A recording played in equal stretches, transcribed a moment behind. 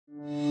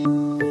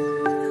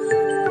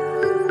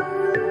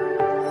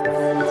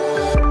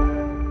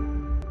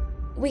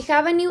we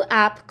have a new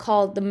app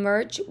called the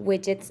Merge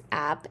Widgets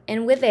app,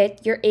 and with it,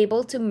 you're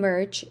able to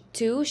merge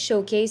two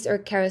showcase or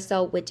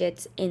carousel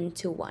widgets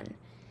into one.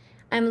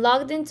 I'm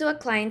logged into a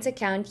client's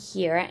account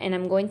here, and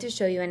I'm going to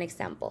show you an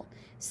example.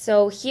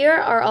 So here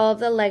are all of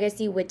the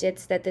legacy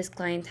widgets that this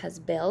client has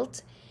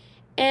built,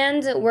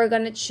 and we're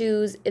going to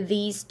choose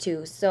these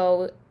two.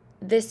 So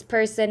this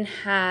person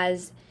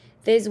has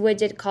this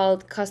widget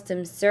called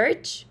Custom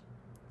Search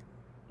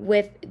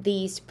with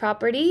these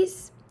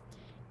properties.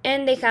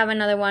 And they have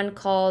another one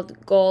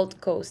called Gold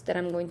Coast that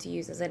I'm going to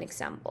use as an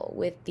example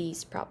with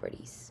these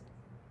properties.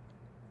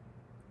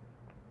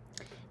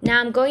 Now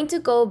I'm going to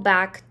go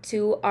back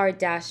to our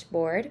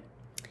dashboard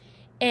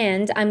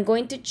and I'm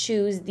going to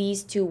choose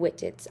these two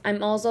widgets.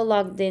 I'm also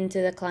logged into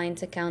the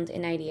client's account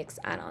in IDX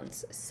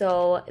add-ons.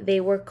 So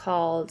they were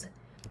called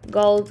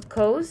Gold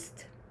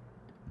Coast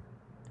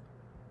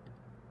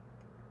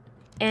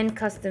and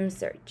Custom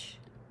Search.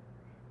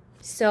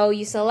 So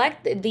you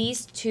select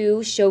these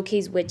two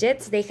showcase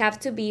widgets. They have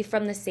to be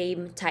from the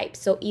same type.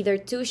 So either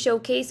two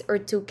showcase or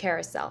two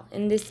carousel.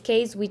 In this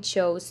case, we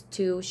chose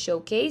two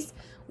showcase,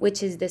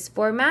 which is this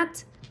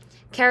format.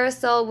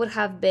 Carousel would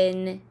have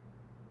been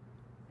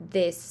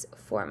this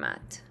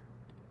format.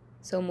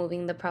 So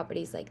moving the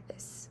properties like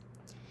this.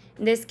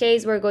 In this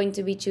case, we're going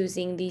to be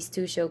choosing these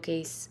two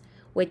showcase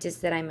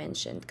widgets that I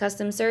mentioned,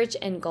 Custom Search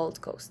and Gold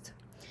Coast.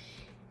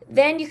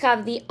 Then you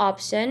have the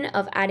option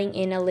of adding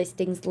in a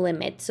listings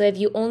limit. So if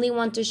you only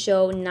want to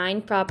show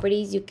 9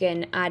 properties, you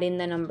can add in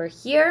the number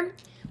here.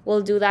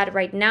 We'll do that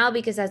right now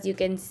because as you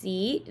can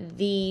see,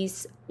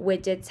 these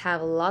widgets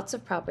have lots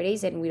of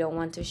properties and we don't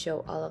want to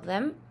show all of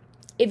them.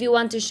 If you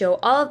want to show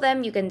all of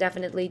them, you can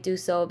definitely do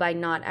so by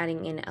not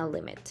adding in a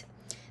limit.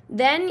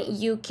 Then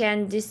you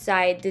can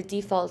decide the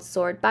default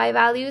sort by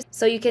values.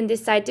 So you can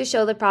decide to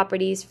show the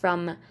properties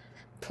from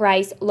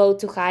price low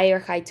to high or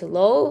high to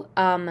low,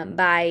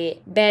 by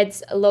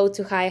beds low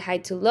to high, high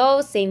to low,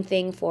 same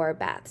thing for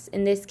baths.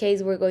 In this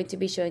case, we're going to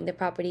be showing the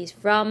properties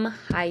from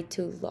high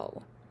to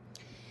low.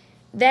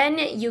 Then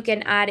you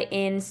can add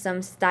in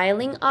some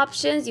styling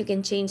options. You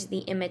can change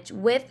the image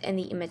width and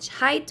the image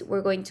height.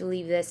 We're going to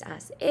leave this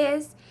as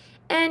is.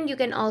 And you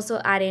can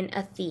also add in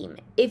a theme.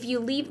 If you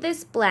leave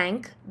this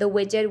blank, the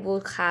widget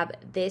will have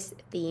this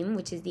theme,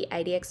 which is the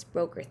IDX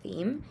Broker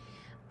theme.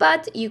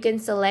 But you can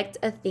select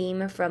a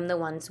theme from the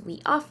ones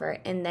we offer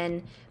and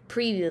then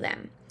preview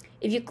them.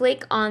 If you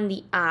click on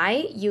the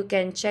eye, you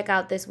can check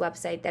out this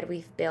website that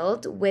we've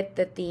built with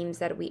the themes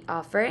that we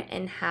offer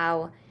and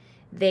how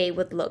they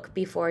would look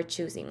before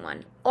choosing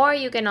one. Or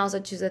you can also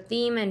choose a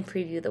theme and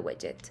preview the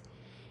widget.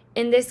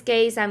 In this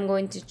case, I'm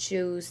going to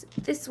choose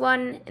this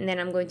one and then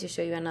I'm going to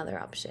show you another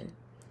option.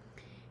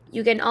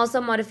 You can also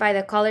modify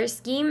the color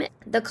scheme.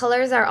 The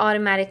colors are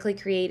automatically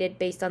created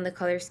based on the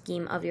color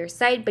scheme of your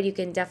site, but you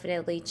can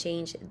definitely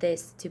change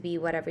this to be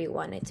whatever you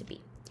want it to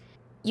be.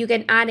 You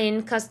can add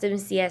in custom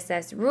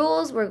CSS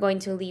rules. We're going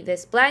to leave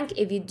this blank.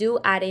 If you do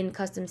add in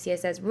custom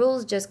CSS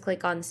rules, just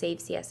click on Save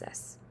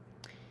CSS.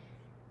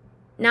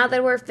 Now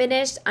that we're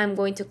finished, I'm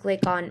going to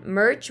click on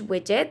Merge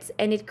Widgets,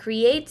 and it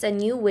creates a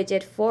new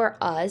widget for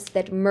us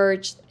that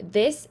merged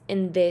this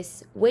and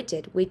this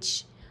widget,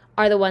 which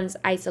are the ones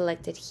I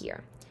selected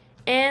here.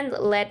 And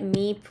let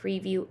me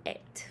preview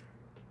it.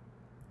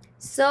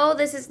 So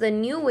this is the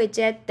new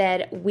widget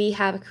that we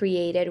have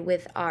created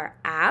with our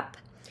app,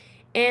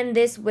 and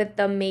this with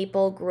the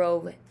Maple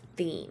Grove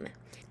theme.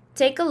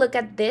 Take a look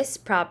at this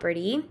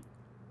property.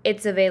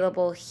 It's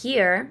available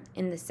here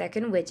in the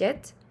second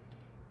widget,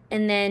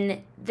 and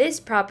then this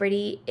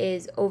property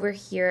is over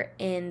here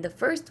in the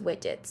first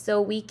widget,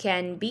 so we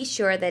can be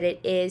sure that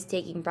it is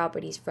taking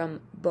properties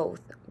from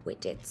both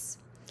widgets.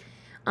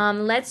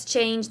 Let's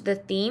change the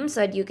theme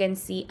so that you can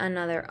see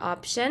another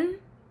option.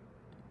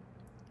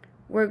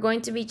 We're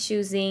going to be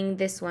choosing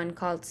this one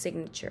called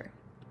Signature.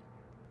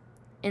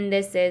 And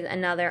this is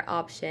another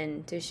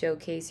option to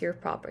showcase your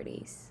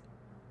properties.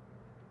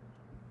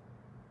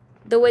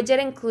 The widget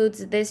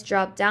includes this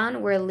drop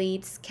down where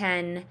leads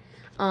can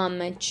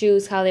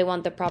choose how they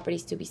want the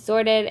properties to be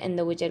sorted, and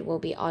the widget will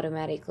be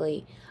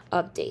automatically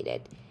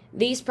updated.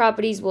 These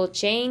properties will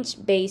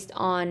change based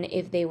on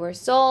if they were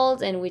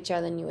sold and which are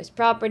the newest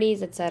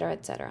properties, etc.,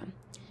 etc.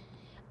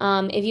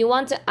 If you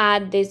want to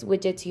add this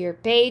widget to your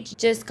page,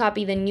 just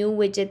copy the new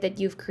widget that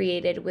you've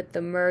created with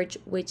the Merge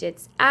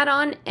Widgets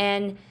add-on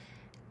and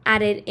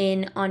add it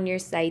in on your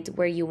site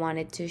where you want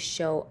it to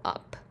show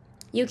up.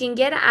 You can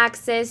get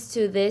access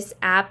to this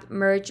app,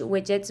 Merge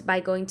Widgets, by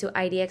going to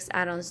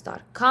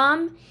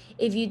idxaddons.com.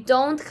 If you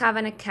don't have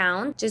an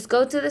account, just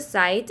go to the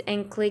site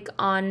and click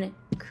on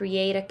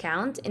Create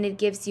Account, and it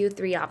gives you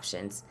 3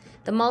 options.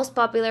 The most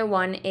popular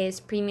one is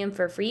Premium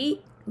for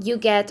free. You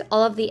get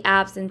all of the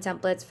apps and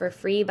templates for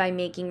free by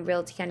making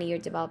Realty County your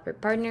developer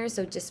partner,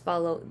 so just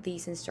follow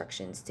these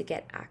instructions to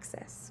get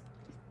access.